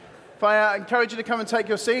If I encourage you to come and take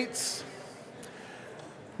your seats.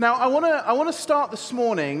 Now, I want to start this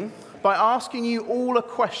morning by asking you all a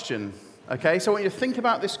question, okay? So I want you to think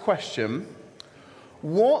about this question.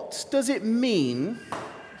 What does it mean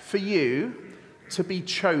for you to be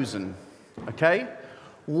chosen, okay?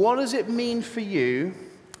 What does it mean for you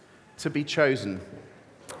to be chosen?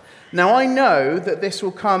 Now, I know that this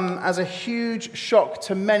will come as a huge shock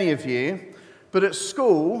to many of you, but at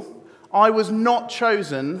school, I was not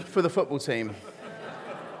chosen for the football team.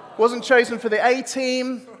 Wasn't chosen for the A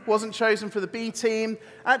team, wasn't chosen for the B team.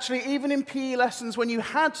 Actually, even in PE lessons, when you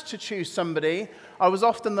had to choose somebody, I was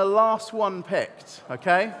often the last one picked,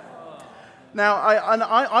 okay? Now,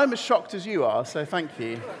 I'm as shocked as you are, so thank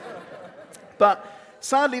you. But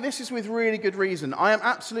sadly, this is with really good reason. I am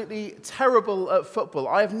absolutely terrible at football.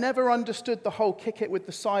 I have never understood the whole kick it with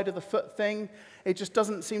the side of the foot thing. It just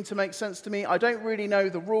doesn't seem to make sense to me. I don't really know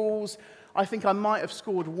the rules. I think I might have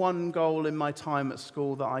scored one goal in my time at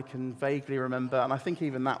school that I can vaguely remember, and I think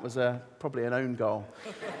even that was probably an own goal.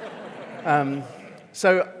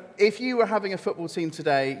 So if you were having a football team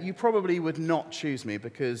today, you probably would not choose me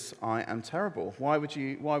because I am terrible. Why would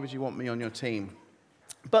you want me on your team?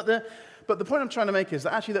 But the point I'm trying to make is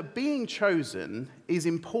that actually that being chosen is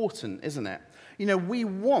important, isn't it? You know, we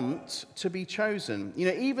want to be chosen. You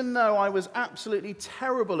know, even though I was absolutely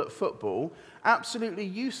terrible at football, absolutely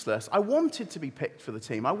useless, I wanted to be picked for the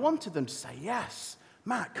team. I wanted them to say, yes,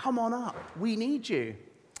 Matt, come on up. We need you.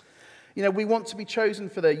 You know, we want to be chosen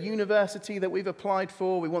for the university that we've applied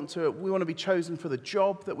for. We want to be chosen for the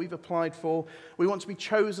job that we've applied for. We want to be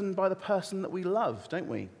chosen by the person that we love, don't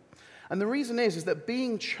we? And the reason is that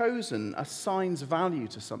being chosen assigns value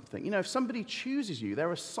to something. You know, if somebody chooses you,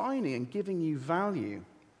 they're assigning and giving you value.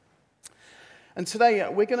 And today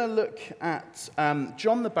we're going to look at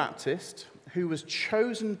John the Baptist, who was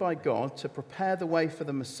chosen by God to prepare the way for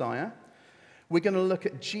the Messiah. We're going to look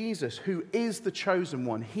at Jesus, who is the chosen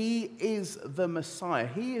one. He is the Messiah.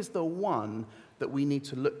 He is the one that we need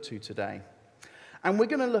to look to today. And we're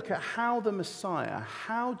going to look at how the Messiah,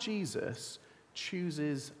 how Jesus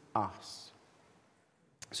chooses us.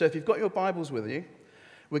 So if you've got your Bibles with you,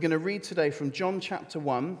 we're going to read today from John chapter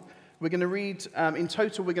 1. We're going to read, in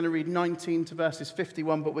total, we're going to read 19 to verses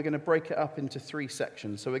 51, but we're going to break it up into 3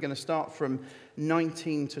 sections. So we're going to start from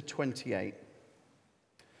 19 to 28.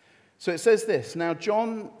 So it says this, Now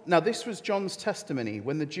this was John's testimony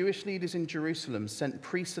when the Jewish leaders in Jerusalem sent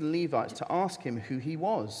priests and Levites to ask him who he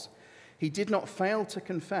was. He did not fail to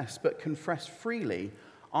confess, but confessed freely,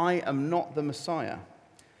 I am not the Messiah.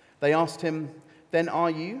 They asked him, Then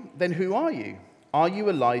who are you? Are you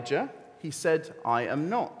Elijah? He said, I am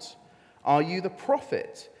not. Are you the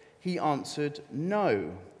prophet? He answered,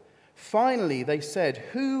 No. Finally, they said,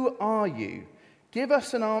 Who are you? Give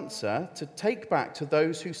us an answer to take back to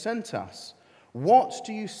those who sent us. What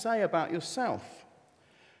do you say about yourself?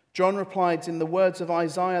 John replied in the words of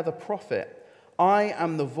Isaiah the prophet, I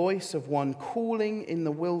am the voice of one calling in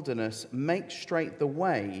the wilderness, make straight the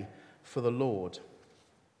way for the Lord.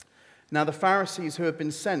 Now the Pharisees who had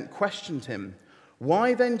been sent questioned him,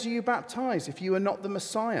 Why then do you baptize if you are not the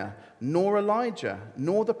Messiah, nor Elijah,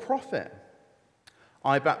 nor the prophet?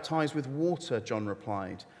 I baptize with water, John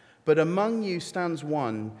replied, but among you stands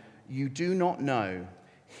one you do not know.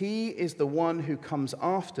 He is the one who comes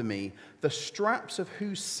after me, the straps of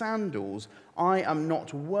whose sandals I am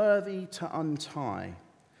not worthy to untie.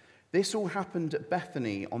 This all happened at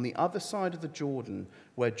Bethany on the other side of the Jordan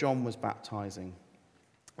where John was baptizing.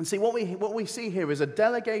 And see, what we see here is a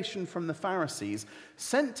delegation from the Pharisees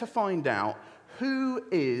sent to find out who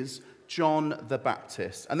is John the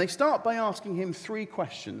Baptist. And they start by asking him 3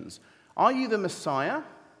 questions. Are you the Messiah?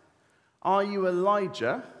 Are you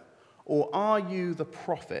Elijah? Or are you the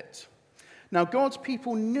prophet? Now, God's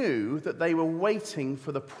people knew that they were waiting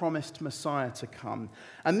for the promised Messiah to come.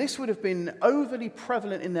 And this would have been overly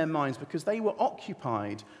prevalent in their minds because they were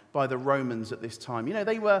occupied by the Romans at this time. You know,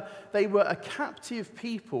 they were a captive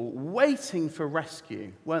people waiting for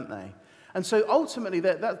rescue, weren't they? And so ultimately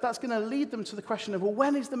that's going to lead them to the question of, well,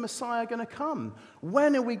 when is the Messiah going to come?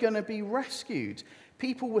 When are we going to be rescued?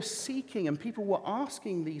 People were seeking and people were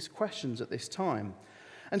asking these questions at this time.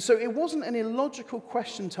 And so it wasn't an illogical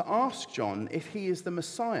question to ask John if he is the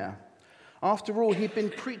Messiah. After all, he'd been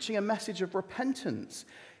preaching a message of repentance.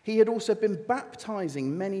 He had also been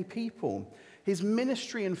baptizing many people. His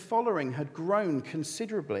ministry and following had grown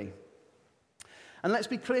considerably. And let's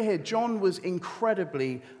be clear here, John was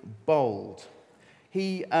incredibly bold.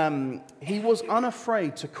 He was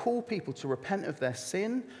unafraid to call people to repent of their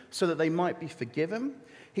sin so that they might be forgiven.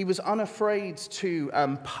 He was unafraid to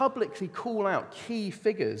publicly call out key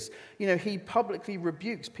figures. He publicly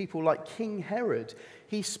rebukes people like King Herod.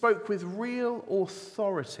 He spoke with real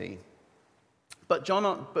authority. But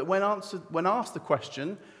when asked the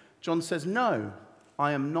question, John says, "No,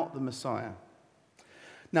 I am not the Messiah."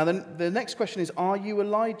 Now, the next question is, are you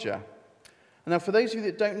Elijah? Now, for those of you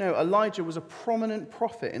that don't know, Elijah was a prominent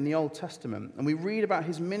prophet in the Old Testament, and we read about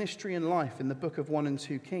his ministry and life in the book of 1 and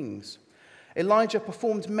 2 Kings. Elijah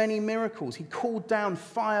performed many miracles. He called down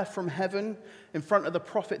fire from heaven in front of the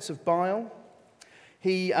prophets of Baal.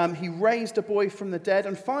 He raised a boy from the dead,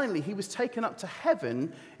 and finally, he was taken up to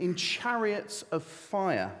heaven in chariots of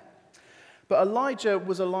fire. But Elijah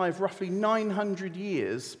was alive roughly 900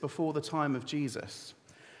 years before the time of Jesus.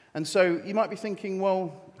 And so you might be thinking,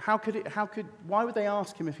 well, why would they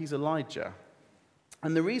ask him if he's Elijah?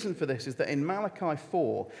 And the reason for this is that in Malachi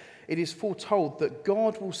 4, it is foretold that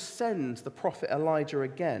God will send the prophet Elijah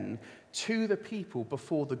again to the people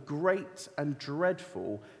before the great and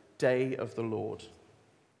dreadful day of the Lord.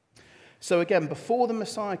 So again, before the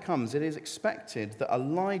Messiah comes, it is expected that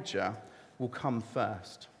Elijah will come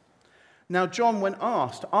first. Now, John, when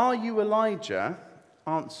asked, "Are you Elijah?"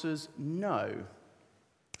 answers no.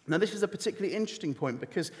 Now, this is a particularly interesting point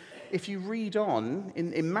because if you read on,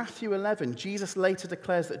 in Matthew 11, Jesus later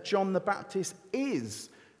declares that John the Baptist is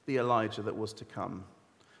the Elijah that was to come.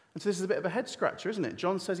 And so this is a bit of a head-scratcher, isn't it?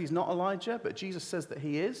 John says he's not Elijah, but Jesus says that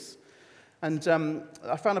he is. And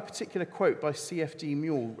I found a particular quote by C.F.D.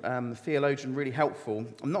 Mule, the theologian, really helpful.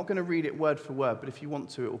 I'm not going to read it word for word, but if you want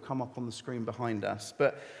to, it will come up on the screen behind us.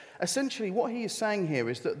 But essentially, what he is saying here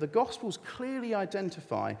is that the Gospels clearly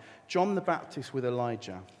identify John the Baptist with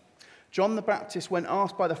Elijah. John the Baptist, when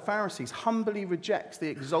asked by the Pharisees, humbly rejects the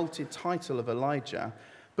exalted title of Elijah,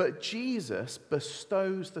 but Jesus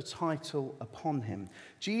bestows the title upon him.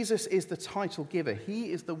 Jesus is the title giver.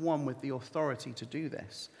 He is the one with the authority to do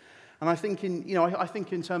this. And I think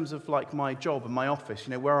in terms of like my job and my office,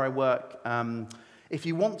 where I work, if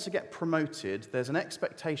you want to get promoted, there's an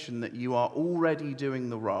expectation that you are already doing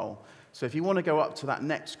the role. So if you want to go up to that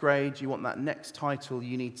next grade, you want that next title,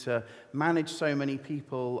 you need to manage so many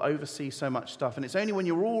people, oversee so much stuff. And it's only when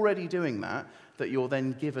you're already doing that that you're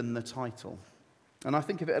then given the title. And I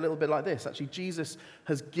think of it a little bit like this. Actually, Jesus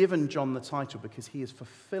has given John the title because he is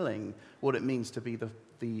fulfilling what it means to be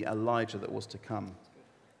the Elijah that was to come.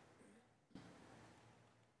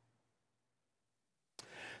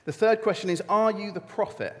 The third question is, are you the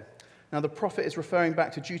prophet? Now, the prophet is referring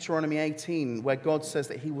back to Deuteronomy 18, where God says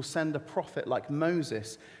that he will send a prophet like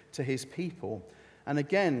Moses to his people. And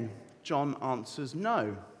again, John answers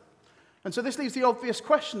no. And so this leaves the obvious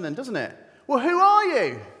question then, doesn't it? Well, who are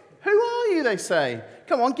you? Who are you, they say.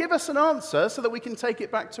 Come on, give us an answer so that we can take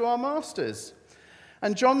it back to our masters.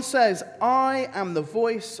 And John says, "I am the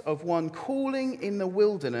voice of one calling in the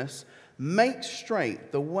wilderness, make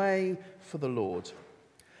straight the way for the Lord."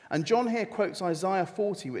 And John here quotes Isaiah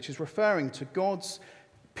 40, which is referring to God's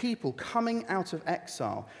people coming out of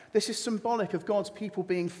exile. This is symbolic of God's people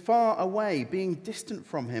being far away, being distant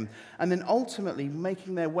from him, and then ultimately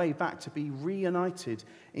making their way back to be reunited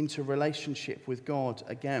into relationship with God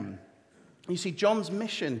again. You see, John's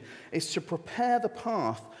mission is to prepare the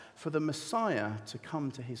path for the Messiah to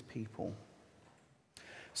come to his people.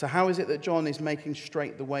 So how is it that John is making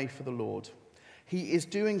straight the way for the Lord? He is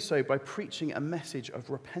doing so by preaching a message of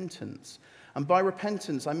repentance. And by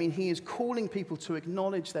repentance, I mean he is calling people to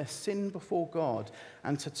acknowledge their sin before God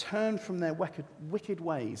and to turn from their wicked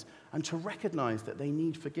ways and to recognize that they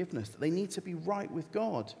need forgiveness, that they need to be right with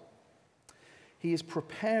God. He is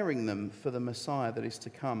preparing them for the Messiah that is to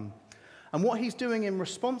come. And what he's doing in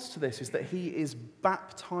response to this is that he is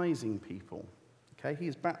baptizing people. Okay, he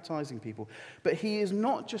is baptizing people. But he is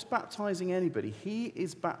not just baptizing anybody. He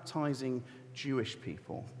is baptizing Jewish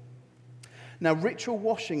people. Now, ritual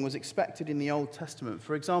washing was expected in the Old Testament.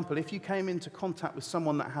 For example, if you came into contact with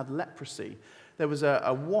someone that had leprosy, there was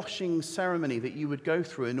a washing ceremony that you would go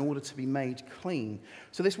through in order to be made clean.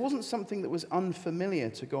 So this wasn't something that was unfamiliar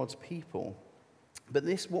to God's people. But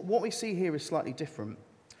what we see here is slightly different.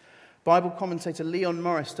 Bible commentator Leon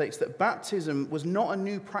Morris states that baptism was not a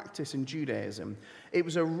new practice in Judaism. It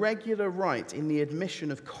was a regular rite in the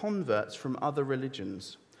admission of converts from other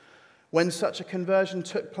religions. When such a conversion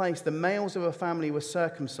took place, the males of a family were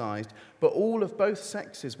circumcised, but all of both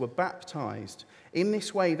sexes were baptized. In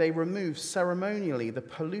this way, they removed ceremonially the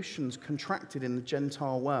pollutions contracted in the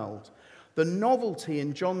Gentile world. The novelty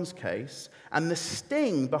in John's case and the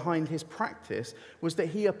sting behind his practice was that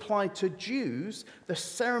he applied to Jews the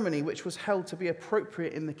ceremony which was held to be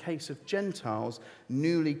appropriate in the case of Gentiles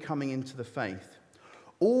newly coming into the faith.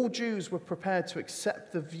 All Jews were prepared to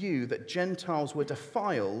accept the view that Gentiles were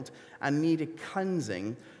defiled and needed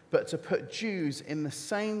cleansing, but to put Jews in the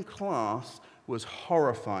same class was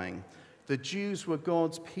horrifying. The Jews were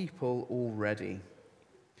God's people already.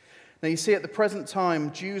 Now you see, at the present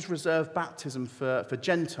time, Jews reserved baptism for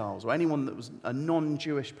Gentiles or anyone that was a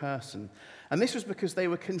non-Jewish person. And this was because they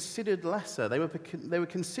were considered lesser. They were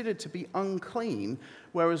considered to be unclean,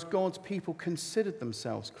 whereas God's people considered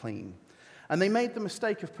themselves clean. And they made the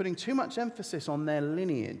mistake of putting too much emphasis on their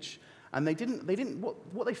lineage. And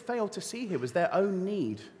what they failed to see here was their own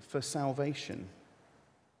need for salvation.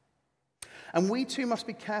 And we too must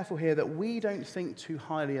be careful here that we don't think too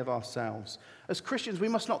highly of ourselves. As Christians, we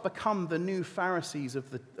must not become the new Pharisees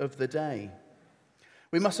of the day.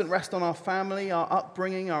 We mustn't rest on our family, our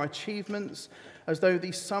upbringing, our achievements, as though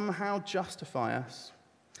these somehow justify us.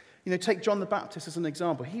 Take John the Baptist as an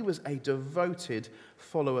example. He was a devoted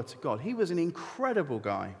follower to God. He was an incredible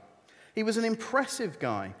guy. He was an impressive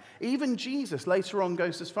guy. Even Jesus later on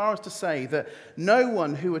goes as far as to say that no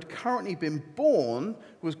one who had currently been born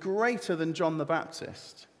was greater than John the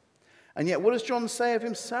Baptist. And yet, what does John say of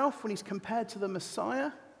himself when he's compared to the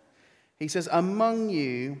Messiah? He says, "Among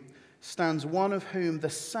you stands one of whom the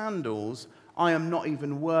sandals I am not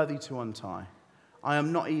even worthy to untie." I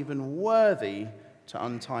am not even worthy to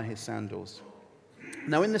untie his sandals.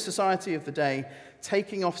 Now, in the society of the day,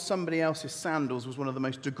 taking off somebody else's sandals was one of the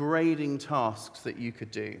most degrading tasks that you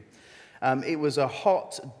could do. It was a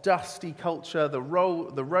hot, dusty culture. The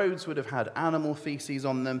roads would have had animal feces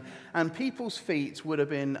on them, and people's feet would have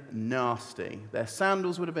been nasty. Their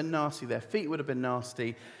sandals would have been nasty. Their feet would have been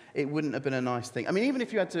nasty. It wouldn't have been a nice thing. I mean,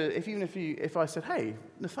 if I said, "Hey,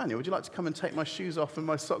 Nathaniel, would you like to come and take my shoes off and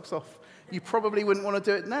my socks off?" You probably wouldn't want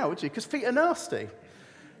to do it now, would you? Because feet are nasty.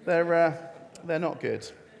 They're not good.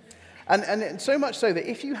 And so much so that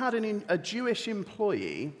if you had a Jewish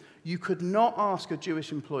employee, you could not ask a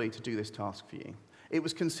Jewish employee to do this task for you. It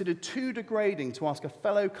was considered too degrading to ask a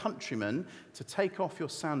fellow countryman to take off your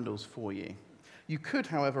sandals for you. You could,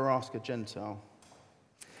 however, ask a Gentile.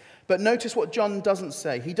 But notice what John doesn't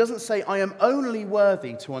say. He doesn't say, "I am only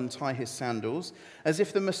worthy to untie his sandals," as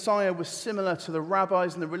if the Messiah was similar to the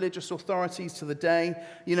rabbis and the religious authorities to the day.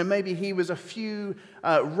 Maybe he was a few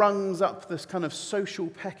rungs up this kind of social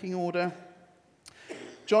pecking order.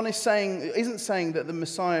 John isn't saying that the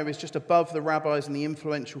Messiah is just above the rabbis and the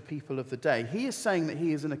influential people of the day. He is saying that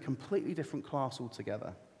he is in a completely different class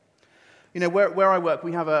altogether. Where I work,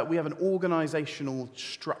 we have an organizational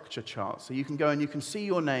structure chart. So you can go and you can see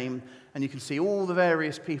your name and you can see all the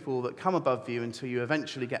various people that come above you until you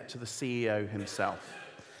eventually get to the CEO himself.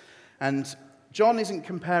 And John isn't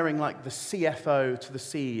comparing like the CFO to the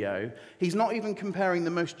CEO. He's not even comparing the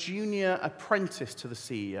most junior apprentice to the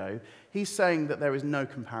CEO. He's saying that there is no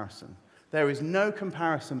comparison. There is no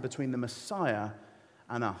comparison between the Messiah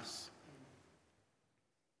and us.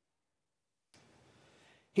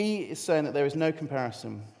 He is saying that there is no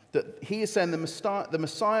comparison. That he is saying the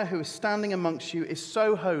Messiah who is standing amongst you is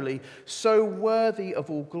so holy, so worthy of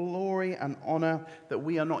all glory and honor, that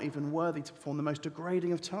we are not even worthy to perform the most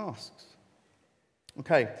degrading of tasks.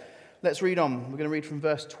 Okay, let's read on. We're going to read from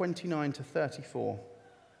verse 29 to 34.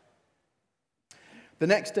 The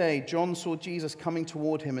next day, John saw Jesus coming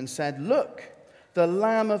toward him and said, "Look, the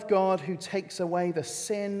Lamb of God who takes away the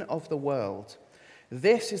sin of the world.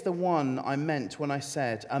 This is the one I meant when I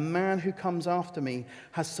said, 'A man who comes after me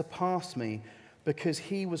has surpassed me, because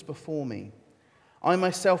he was before me.' I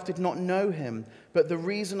myself did not know him, but the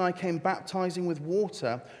reason I came baptizing with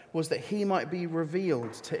water was that he might be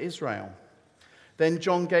revealed to Israel." Then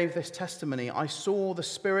John gave this testimony, "I saw the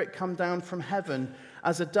Spirit come down from heaven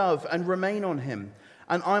as a dove and remain on him.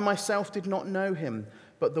 And I myself did not know him,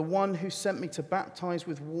 but the one who sent me to baptize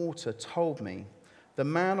with water told me, 'The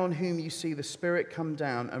man on whom you see the Spirit come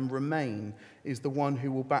down and remain is the one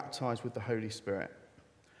who will baptize with the Holy Spirit.'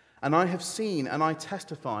 And I have seen and I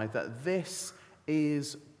testify that this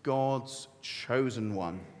is God's chosen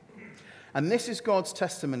one." And this is God's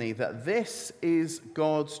testimony, that this is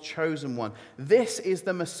God's chosen one. This is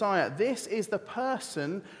the Messiah. This is the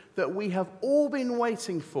person that we have all been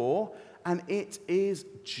waiting for, and it is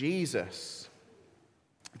Jesus.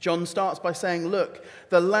 John starts by saying, "Look,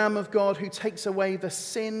 the Lamb of God who takes away the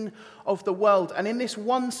sin of the world." And in this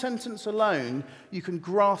one sentence alone, you can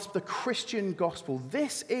grasp the Christian gospel.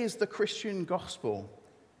 This is the Christian gospel.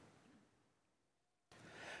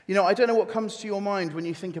 I don't know what comes to your mind when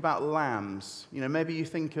you think about lambs. Maybe you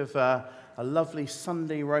think of a lovely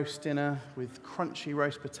Sunday roast dinner with crunchy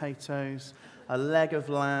roast potatoes, a leg of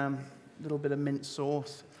lamb, a little bit of mint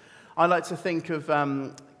sauce. I like to think of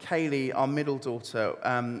Kaylee, our middle daughter.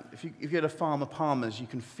 If you go to Farmer Palmer's, you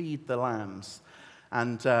can feed the lambs.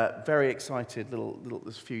 And very excited,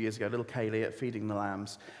 this a few years ago, little Kaylee at feeding the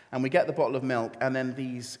lambs. And we get the bottle of milk, and then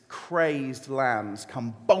these crazed lambs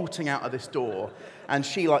come bolting out of this door. And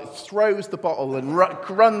she throws the bottle and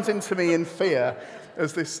runs into me in fear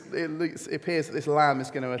as it appears that this lamb is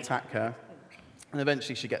going to attack her. And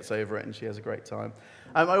eventually she gets over it and she has a great time.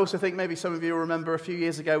 I also think maybe some of you will remember a few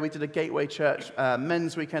years ago we did a Gateway Church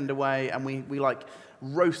men's weekend away, and we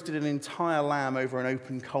roasted an entire lamb over an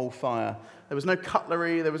open coal fire. There was no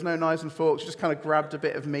cutlery, there was no knives and forks. We just kind of grabbed a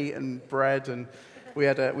bit of meat and bread, and we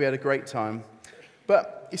had a great time.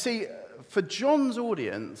 But you see, for John's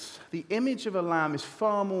audience, the image of a lamb is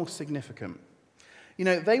far more significant. You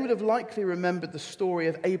know, they would have likely remembered the story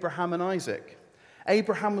of Abraham and Isaac.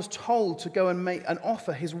 Abraham was told to go and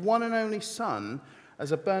offer his one and only son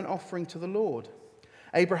as a burnt offering to the Lord.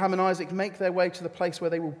 Abraham and Isaac make their way to the place where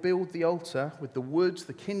they will build the altar with the wood,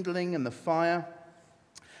 the kindling, and the fire.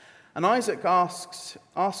 And Isaac asks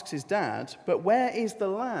his dad, but where is the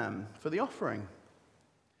lamb for the offering?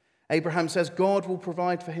 Abraham says, God will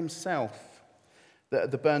provide for himself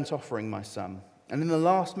the burnt offering, my son. And in the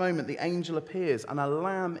last moment, the angel appears and a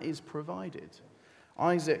lamb is provided.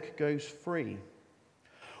 Isaac goes free.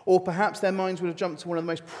 Or perhaps their minds would have jumped to one of the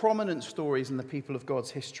most prominent stories in the people of God's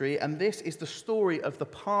history, and this is the story of the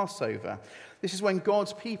Passover. This is when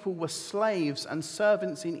God's people were slaves and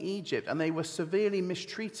servants in Egypt, and they were severely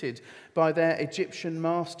mistreated by their Egyptian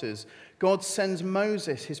masters. God sends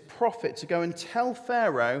Moses, his prophet, to go and tell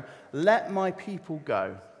Pharaoh, let my people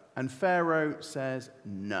go. And Pharaoh says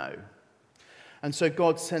no. And so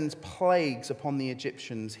God sends plagues upon the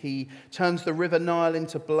Egyptians. He turns the river Nile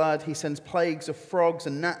into blood. He sends plagues of frogs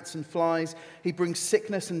and gnats and flies. He brings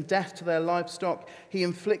sickness and death to their livestock. He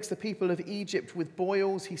inflicts the people of Egypt with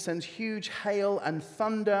boils. He sends huge hail and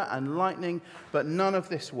thunder and lightning, but none of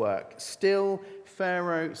this works. Still,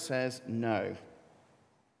 Pharaoh says no.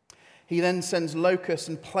 He then sends locusts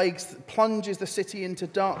and plagues, plunges the city into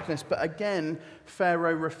darkness. But again,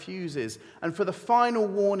 Pharaoh refuses. And for the final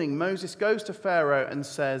warning, Moses goes to Pharaoh and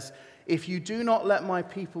says, if you do not let my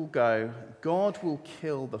people go, God will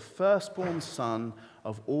kill the firstborn son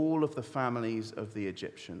of all of the families of the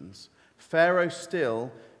Egyptians. Pharaoh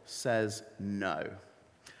still says no.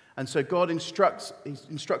 And so God instructs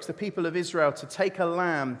the people of Israel to take a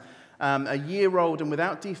lamb, a year-old and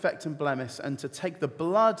without defect and blemish, and to take the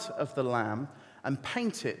blood of the lamb and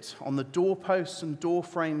paint it on the doorposts and door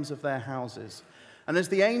frames of their houses. And as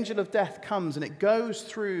the angel of death comes and it goes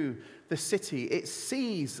through the city, it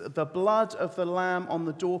sees the blood of the lamb on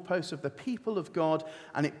the doorposts of the people of God,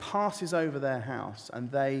 and it passes over their house, and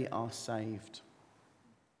they are saved.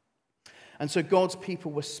 And so God's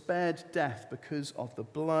people were spared death because of the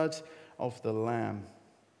blood of the lamb.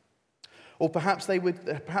 Or perhaps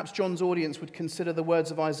John's audience would consider the words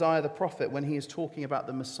of Isaiah the prophet when he is talking about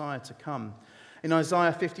the Messiah to come. In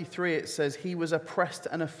Isaiah 53 it says, he was oppressed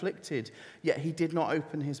and afflicted, yet he did not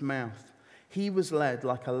open his mouth. He was led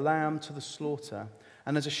like a lamb to the slaughter,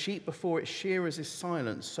 and as a sheep before its shearers is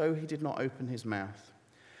silent, so he did not open his mouth.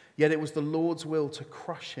 Yet it was the Lord's will to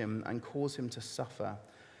crush him and cause him to suffer.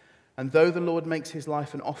 And though the Lord makes his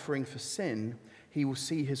life an offering for sin, he will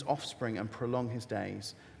see his offspring and prolong his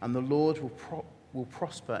days, and the Lord will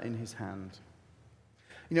prosper in his hand.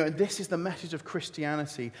 You know, and this is the message of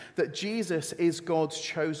Christianity, that Jesus is God's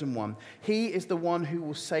chosen one. He is the one who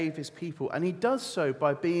will save his people, and he does so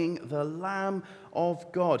by being the Lamb of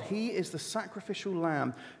God. He is the sacrificial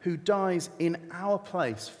lamb who dies in our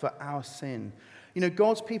place for our sin. You know,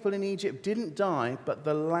 God's people in Egypt didn't die, but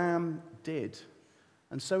the lamb did.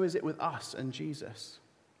 And so is it with us and Jesus.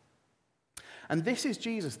 And this is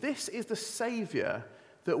Jesus. This is the Savior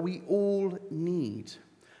that we all need.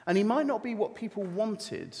 And he might not be what people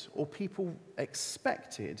wanted or people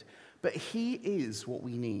expected, but he is what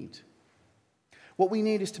we need. What we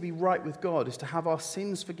need is to be right with God, is to have our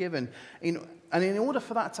sins forgiven. And in order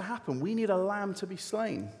for that to happen, we need a lamb to be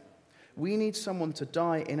slain. We need someone to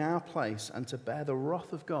die in our place and to bear the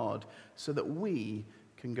wrath of God so that we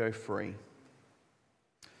can go free.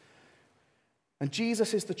 And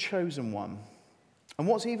Jesus is the chosen one. And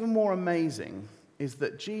what's even more amazing is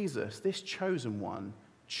that Jesus, this chosen one,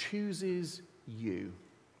 chooses you.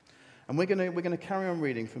 And we're going to carry on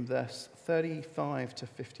reading from verse 35 to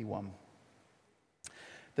 51.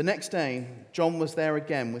 The next day, John was there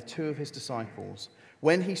again with two of his disciples.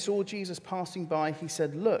 When he saw Jesus passing by, he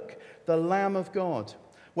said, "Look, the Lamb of God."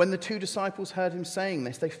 When the two disciples heard him saying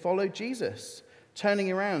this, they followed Jesus.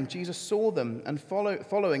 Turning around, Jesus saw them and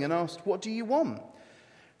following and asked, "What do you want?"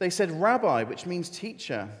 They said, "Rabbi," which means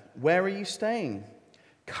teacher, "where are you staying?"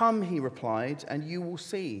 "Come," he replied, "and you will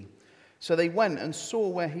see." So they went and saw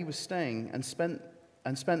where he was staying and spent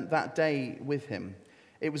that day with him.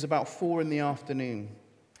 It was about 4 p.m.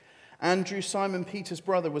 Andrew, Simon Peter's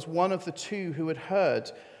brother, was one of the two who had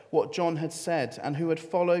heard what John had said and who had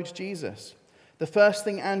followed Jesus. The first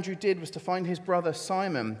thing Andrew did was to find his brother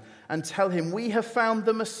Simon and tell him, "We have found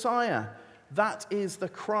the Messiah, that is the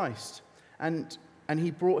Christ." And he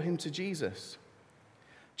brought him to Jesus.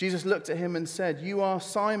 Jesus looked at him and said, "You are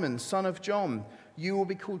Simon, son of John. You will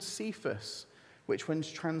be called Cephas," which when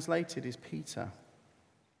translated is Peter.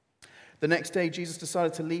 The next day, Jesus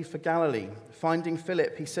decided to leave for Galilee. Finding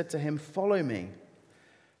Philip, he said to him, "Follow me."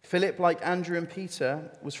 Philip, like Andrew and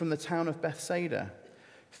Peter, was from the town of Bethsaida.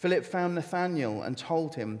 Philip found Nathanael and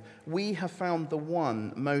told him, "We have found the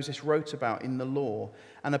one Moses wrote about in the law,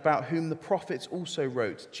 and about whom the prophets also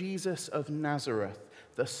wrote, Jesus of Nazareth,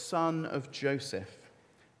 the son of Joseph."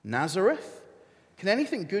 "Nazareth? Can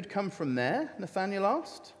anything good come from there?" Nathanael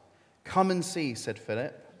asked. "Come and see," said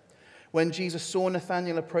Philip. When Jesus saw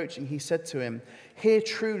Nathanael approaching, he said to him, "Here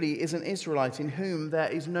truly is an Israelite in whom there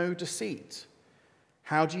is no deceit."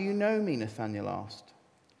 "How do you know me?" Nathanael asked.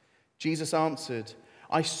 Jesus answered,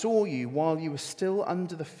 "I saw you while you were still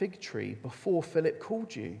under the fig tree before Philip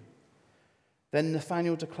called you." Then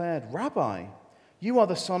Nathanael declared, "Rabbi, you are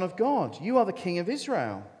the Son of God. You are the King of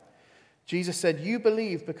Israel." Jesus said, "You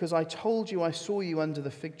believe because I told you I saw you under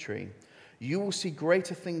the fig tree. You will see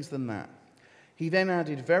greater things than that." He then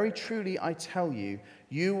added, "Very truly I tell you,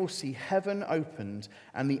 you will see heaven opened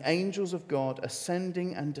and the angels of God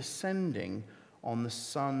ascending and descending on the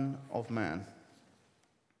Son of Man."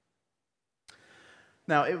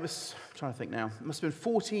 Now, it was, I'm trying to think now, it must have been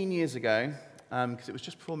 14 years ago, because it was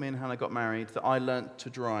just before me and Hannah got married, that I learnt to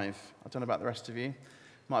drive. I don't know about the rest of you.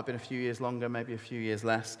 Might have been a few years longer, maybe a few years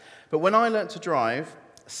less. But when I learnt to drive,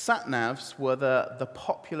 sat-navs were the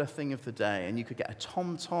popular thing of the day, and you could get a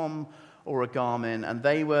TomTom or a Garmin, and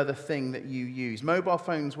they were the thing that you used. Mobile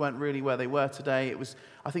phones weren't really where they were today.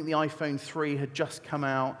 I think the iPhone 3 had just come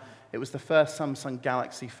out. It was the first Samsung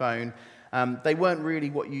Galaxy phone. They weren't really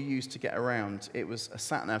what you used to get around. It was a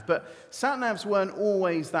sat-nav. But sat-navs weren't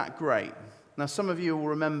always that great. Now, some of you will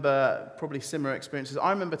remember probably similar experiences.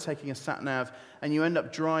 I remember taking a sat-nav, and you end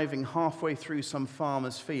up driving halfway through some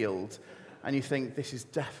farmer's field, and you think, this is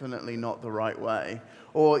definitely not the right way.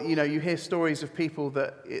 Or, you hear stories of people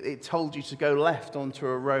that it told you to go left onto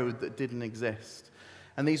a road that didn't exist.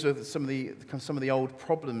 And these were some of the old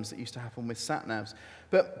problems that used to happen with sat-navs.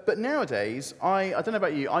 But nowadays, I don't know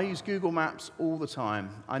about you, I use Google Maps all the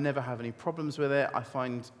time. I never have any problems with it. I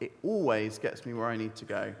find it always gets me where I need to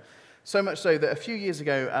go. So much so that a few years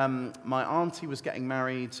ago, my auntie was getting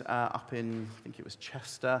married up in, I think it was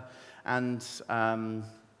Chester, and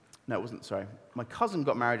no, it wasn't, sorry. My cousin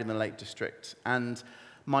got married in the Lake District, and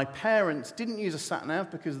my parents didn't use a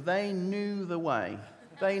sat-nav because they knew the way.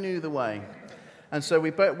 They knew the way. And so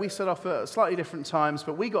we set off at slightly different times,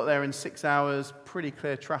 but we got there in 6 hours, pretty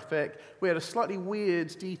clear traffic. We had a slightly weird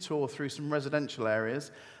detour through some residential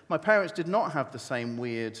areas. My parents did not have the same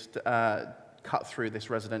weird cut through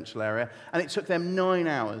this residential area, and it took them 9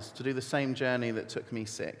 hours to do the same journey that took me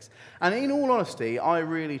 6. And in all honesty, I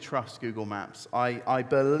really trust Google Maps. I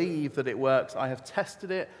believe that it works. I have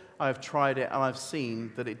tested it, I have tried it, and I've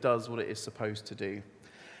seen that it does what it is supposed to do.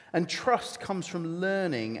 And trust comes from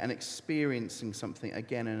learning and experiencing something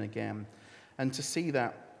again and again, and to see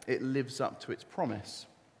that it lives up to its promise.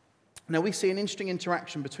 Now, we see an interesting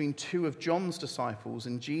interaction between two of John's disciples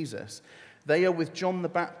and Jesus. They are with John the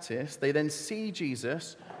Baptist. They then see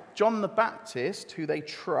Jesus. John the Baptist, who they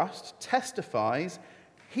trust, testifies,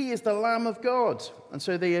 he is the Lamb of God. And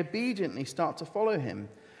so they obediently start to follow him.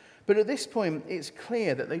 But at this point, it's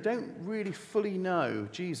clear that they don't really fully know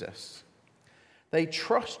Jesus. They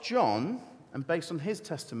trust John, and based on his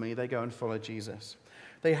testimony, they go and follow Jesus.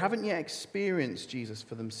 They haven't yet experienced Jesus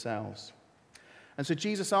for themselves. And so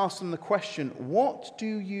Jesus asks them the question, what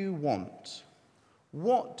do you want?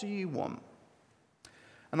 What do you want?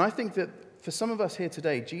 And I think that for some of us here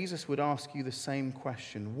today, Jesus would ask you the same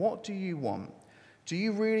question. What do you want? Do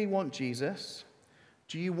you really want Jesus?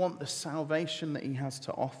 Do you want the salvation that he has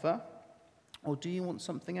to offer? Or do you want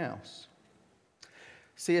something else?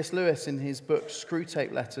 C.S. Lewis, in his book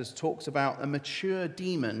Screwtape Letters, talks about a mature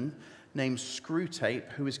demon named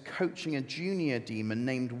Screwtape who is coaching a junior demon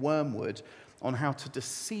named Wormwood on how to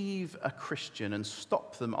deceive a Christian and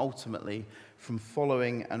stop them ultimately from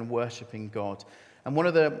following and worshipping God. And one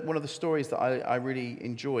of the stories that I really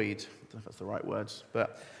enjoyed, I don't know if that's the right words,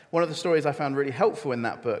 but one of the stories I found really helpful in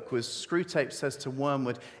that book was Screwtape says to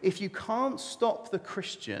Wormwood, if you can't stop the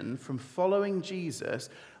Christian from following Jesus,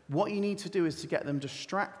 what you need to do is to get them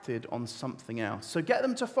distracted on something else. So get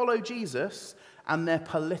them to follow Jesus and their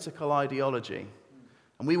political ideology.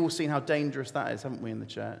 And we've all seen how dangerous that is, haven't we, in the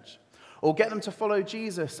church? Or get them to follow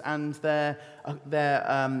Jesus and their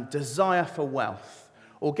desire for wealth.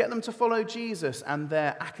 Or get them to follow Jesus and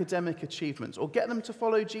their academic achievements. Or get them to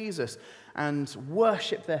follow Jesus and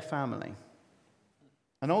worship their family.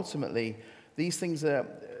 And ultimately, this is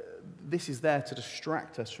there to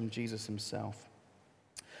distract us from Jesus himself.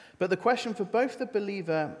 But the question for both the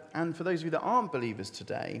believer and for those of you that aren't believers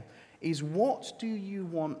today is, what do you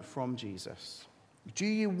want from Jesus? Do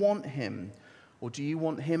you want him? Or do you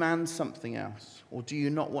want him and something else? Or do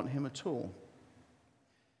you not want him at all?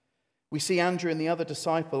 We see Andrew and the other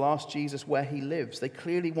disciple ask Jesus where he lives. They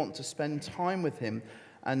clearly want to spend time with him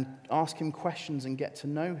and ask him questions and get to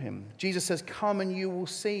know him. Jesus says, come and you will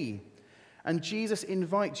see. And Jesus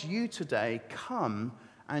invites you today, come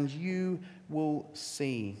and you will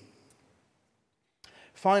see.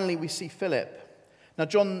 Finally, we see Philip. Now,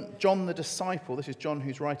 John the disciple, this is John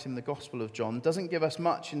who's writing the Gospel of John, doesn't give us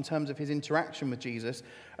much in terms of his interaction with Jesus,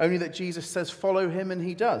 only that Jesus says, follow him, and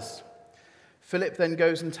he does. Philip then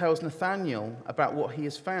goes and tells Nathanael about what he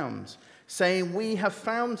has found, saying, we have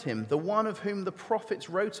found him, the one of whom the prophets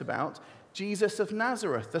wrote about, Jesus of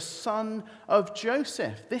Nazareth, the son of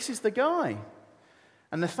Joseph. This is the guy.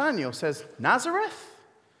 And Nathanael says, Nazareth?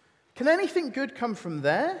 Can anything good come from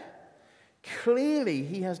there? Clearly,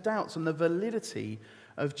 he has doubts on the validity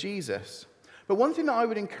of Jesus. But one thing that I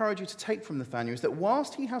would encourage you to take from Nathanael is that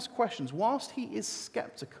whilst he has questions, whilst he is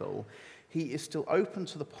skeptical, he is still open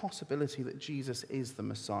to the possibility that Jesus is the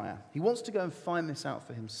Messiah. He wants to go and find this out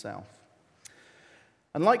for himself.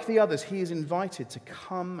 And like the others, he is invited to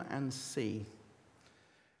come and see.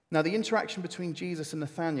 Now, the interaction between Jesus and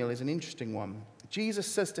Nathanael is an interesting one. Jesus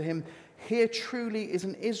says to him, here truly is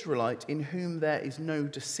an Israelite in whom there is no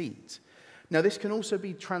deceit. Now, this can also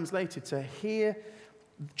be translated to, here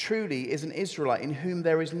truly is an Israelite in whom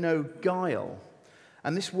there is no guile.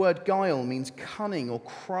 And this word guile means cunning or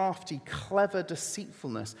crafty, clever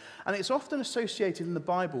deceitfulness. And it's often associated in the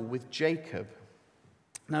Bible with Jacob.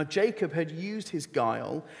 Now, Jacob had used his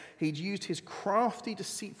guile, he'd used his crafty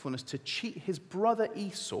deceitfulness to cheat his brother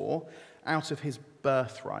Esau out of his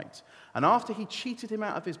birthright. And after he cheated him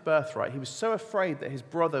out of his birthright, he was so afraid that his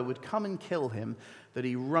brother would come and kill him that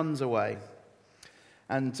he runs away.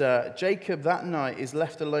 And Jacob that night is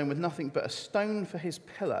left alone with nothing but a stone for his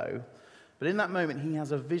pillow. But in that moment, he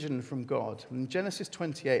has a vision from God. In Genesis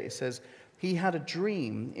 28, it says, he had a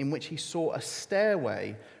dream in which he saw a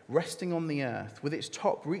stairway resting on the earth, with its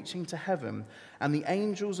top reaching to heaven, and the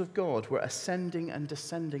angels of God were ascending and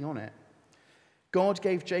descending on it. God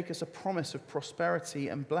gave Jacob a promise of prosperity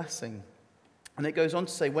and blessing. And it goes on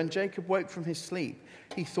to say, when Jacob woke from his sleep,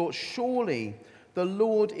 he thought, surely the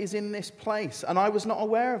Lord is in this place, and I was not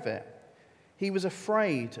aware of it. He was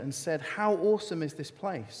afraid and said, how awesome is this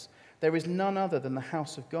place? There is none other than the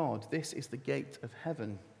house of God. This is the gate of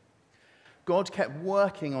heaven. God kept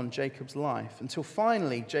working on Jacob's life until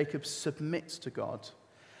finally Jacob submits to God.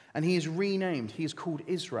 And he is renamed. He is called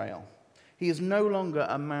Israel. He is no longer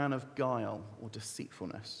a man of guile or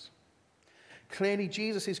deceitfulness. Clearly,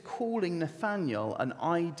 Jesus is calling Nathanael an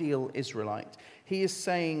ideal Israelite. He is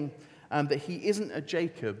saying that he isn't a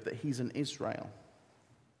Jacob, that he's an Israel.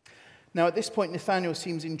 Now, at this point, Nathanael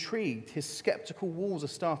seems intrigued. His skeptical walls are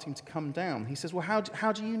starting to come down. He says, well,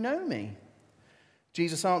 how do you know me?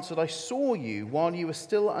 Jesus answered, I saw you while you were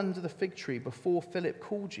still under the fig tree before Philip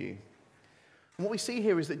called you. And what we see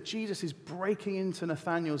here is that Jesus is breaking into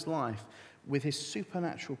Nathanael's life with his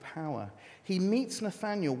supernatural power. He meets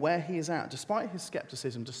Nathanael where he is at. Despite his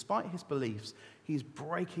skepticism, despite his beliefs, he's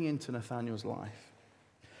breaking into Nathanael's life.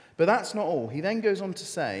 But that's not all. He then goes on to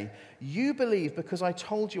say, you believe because I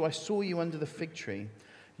told you I saw you under the fig tree.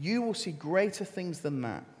 You will see greater things than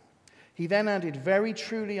that. He then added, very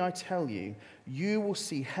truly I tell you, you will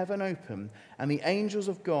see heaven open and the angels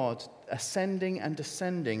of God ascending and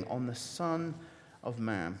descending on the Son of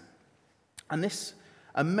Man. And this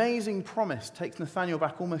amazing promise takes Nathanael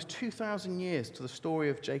back almost 2,000 years to the story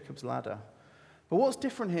of Jacob's ladder. But what's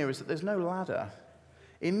different here is that there's no ladder.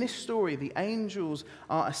 In this story, the angels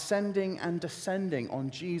are ascending and descending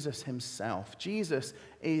on Jesus himself. Jesus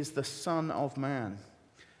is the Son of Man.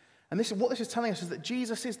 And what this is telling us is that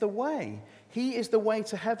Jesus is the way. He is the way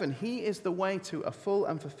to heaven. He is the way to a full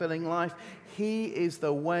and fulfilling life. He is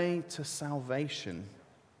the way to salvation.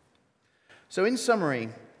 So in summary,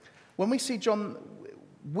 When we see John,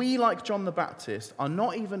 we, like John the Baptist, are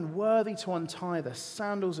not even worthy to untie the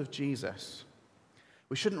sandals of Jesus.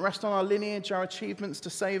 We shouldn't rest on our lineage, our achievements to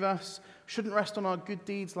save us. We shouldn't rest on our good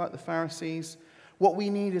deeds like the Pharisees. What we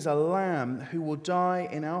need is a lamb who will die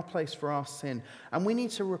in our place for our sin. And we need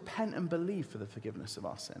to repent and believe for the forgiveness of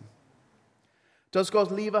our sin. Does God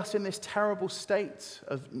leave us in this terrible state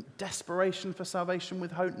of desperation for salvation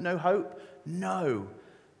with hope, no hope? No.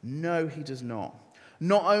 No, he does not.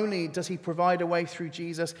 Not only does he provide a way through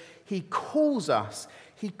Jesus, he calls us.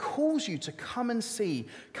 He calls you to come and see.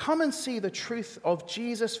 Come and see the truth of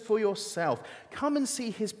Jesus for yourself. Come and see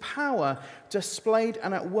his power displayed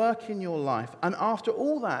and at work in your life. And after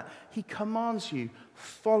all that, he commands you,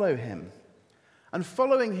 follow him. And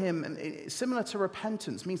following him, similar to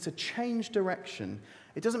repentance, means to change direction.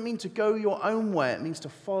 It doesn't mean to go your own way. It means to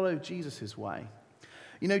follow Jesus' way.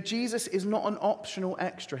 You know, Jesus is not an optional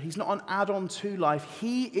extra. He's not an add-on to life.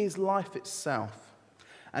 He is life itself.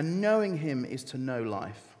 And knowing him is to know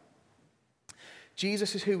life.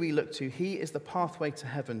 Jesus is who we look to. He is the pathway to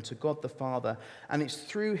heaven, to God the Father. And it's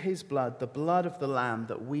through his blood, the blood of the Lamb,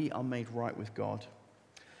 that we are made right with God.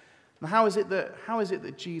 Now, how is it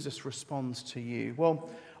that Jesus responds to you?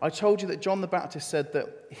 Well, I told you that John the Baptist said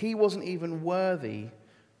that he wasn't even worthy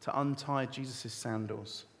to untie Jesus'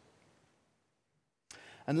 sandals.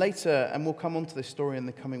 And later, and we'll come on to this story in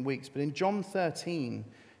the coming weeks, but in John 13,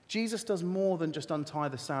 Jesus does more than just untie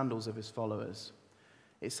the sandals of his followers.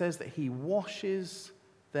 It says that he washes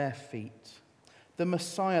their feet. The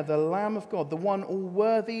Messiah, the Lamb of God, the one all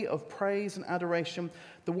worthy of praise and adoration,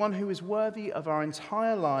 the one who is worthy of our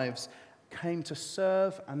entire lives, came to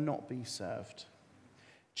serve and not be served.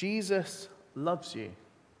 Jesus loves you.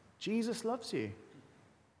 Jesus loves you.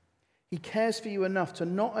 He cares for you enough to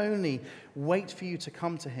not only wait for you to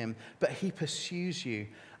come to him, but he pursues you.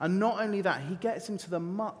 And not only that, he gets into the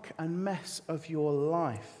muck and mess of your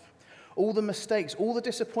life. All the mistakes, all the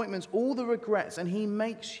disappointments, all the regrets, and he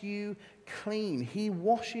makes you clean. He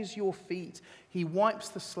washes your feet. He wipes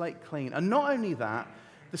the slate clean. And not only that,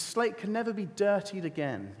 the slate can never be dirtied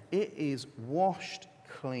again. It is washed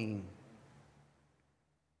clean.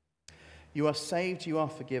 You are saved, you are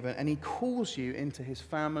forgiven, and he calls you into his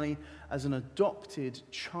family as an adopted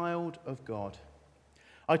child of God.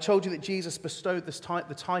 I told you that Jesus bestowed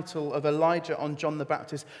the title of Elijah on John the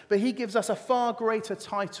Baptist, but he gives us a far greater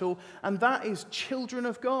title, and that is children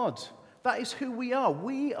of God. That is who we are.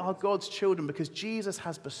 We are God's children because Jesus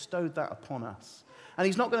has bestowed that upon us. And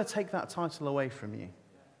he's not going to take that title away from you.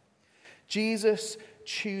 Jesus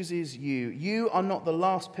chooses you. You are not the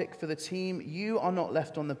last pick for the team. You are not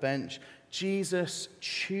left on the bench. Jesus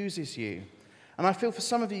chooses you. And I feel for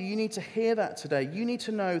some of you, you need to hear that today. You need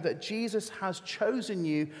to know that Jesus has chosen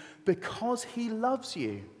you because he loves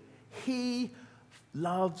you. He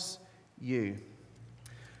loves you.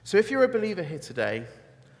 So if you're a believer here today,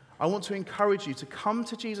 I want to encourage you to come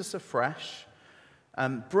to Jesus afresh.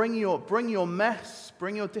 Bring your mess,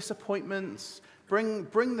 bring your disappointments,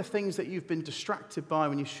 bring the things that you've been distracted by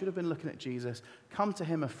when you should have been looking at Jesus. Come to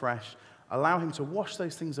him afresh. Allow him to wash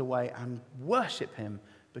those things away and worship him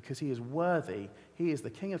because he is worthy. He is the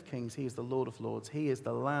King of Kings. He is the Lord of Lords. He is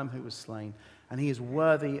the Lamb who was slain, and he is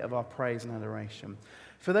worthy of our praise and adoration.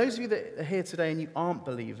 For those of you that are here today and you aren't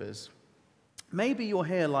believers, maybe you're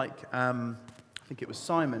here like, I think it was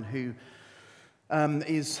Simon, who had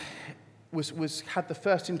the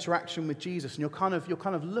first interaction with Jesus, and you're kind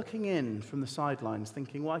of looking in from the sidelines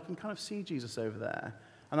thinking, well, I can kind of see Jesus over there,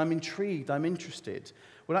 and I'm intrigued, I'm interested.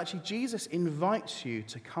 Well, actually, Jesus invites you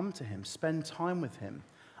to come to him, spend time with him,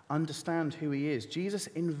 understand who he is. Jesus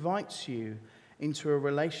invites you into a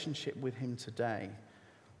relationship with him today.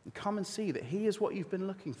 And come and see that he is what you've been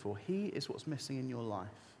looking for. He is what's missing in your life.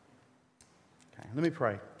 Okay, let me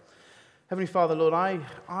pray. Heavenly Father, Lord,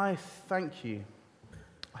 I thank you.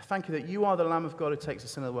 I thank you that you are the Lamb of God who takes the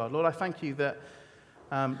sin of the world. Lord, I thank you that,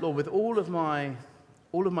 Lord, with all of my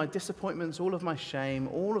disappointments, all of my shame,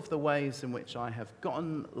 all of the ways in which I have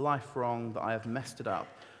gotten life wrong, that I have messed it up,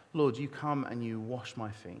 Lord, you come and you wash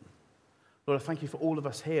my feet. Lord, I thank you for all of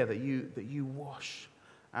us here, that you wash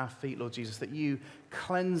our feet, Lord Jesus, that you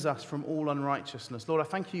cleanse us from all unrighteousness. Lord, I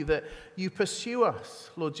thank you that you pursue us,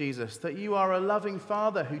 Lord Jesus, that you are a loving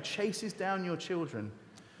Father who chases down your children.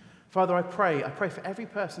 Father, I pray for every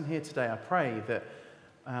person here today. I pray that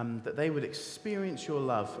they would experience your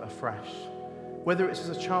love afresh. Whether it's as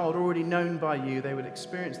a child already known by you, they would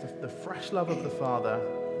experience the fresh love of the Father.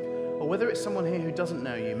 Or whether it's someone here who doesn't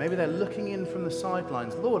know you, maybe they're looking in from the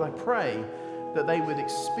sidelines. Lord, I pray that they would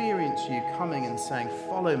experience you coming and saying,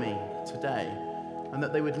 follow me today. And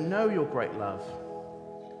that they would know your great love.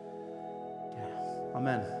 Yeah.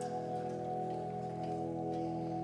 Amen.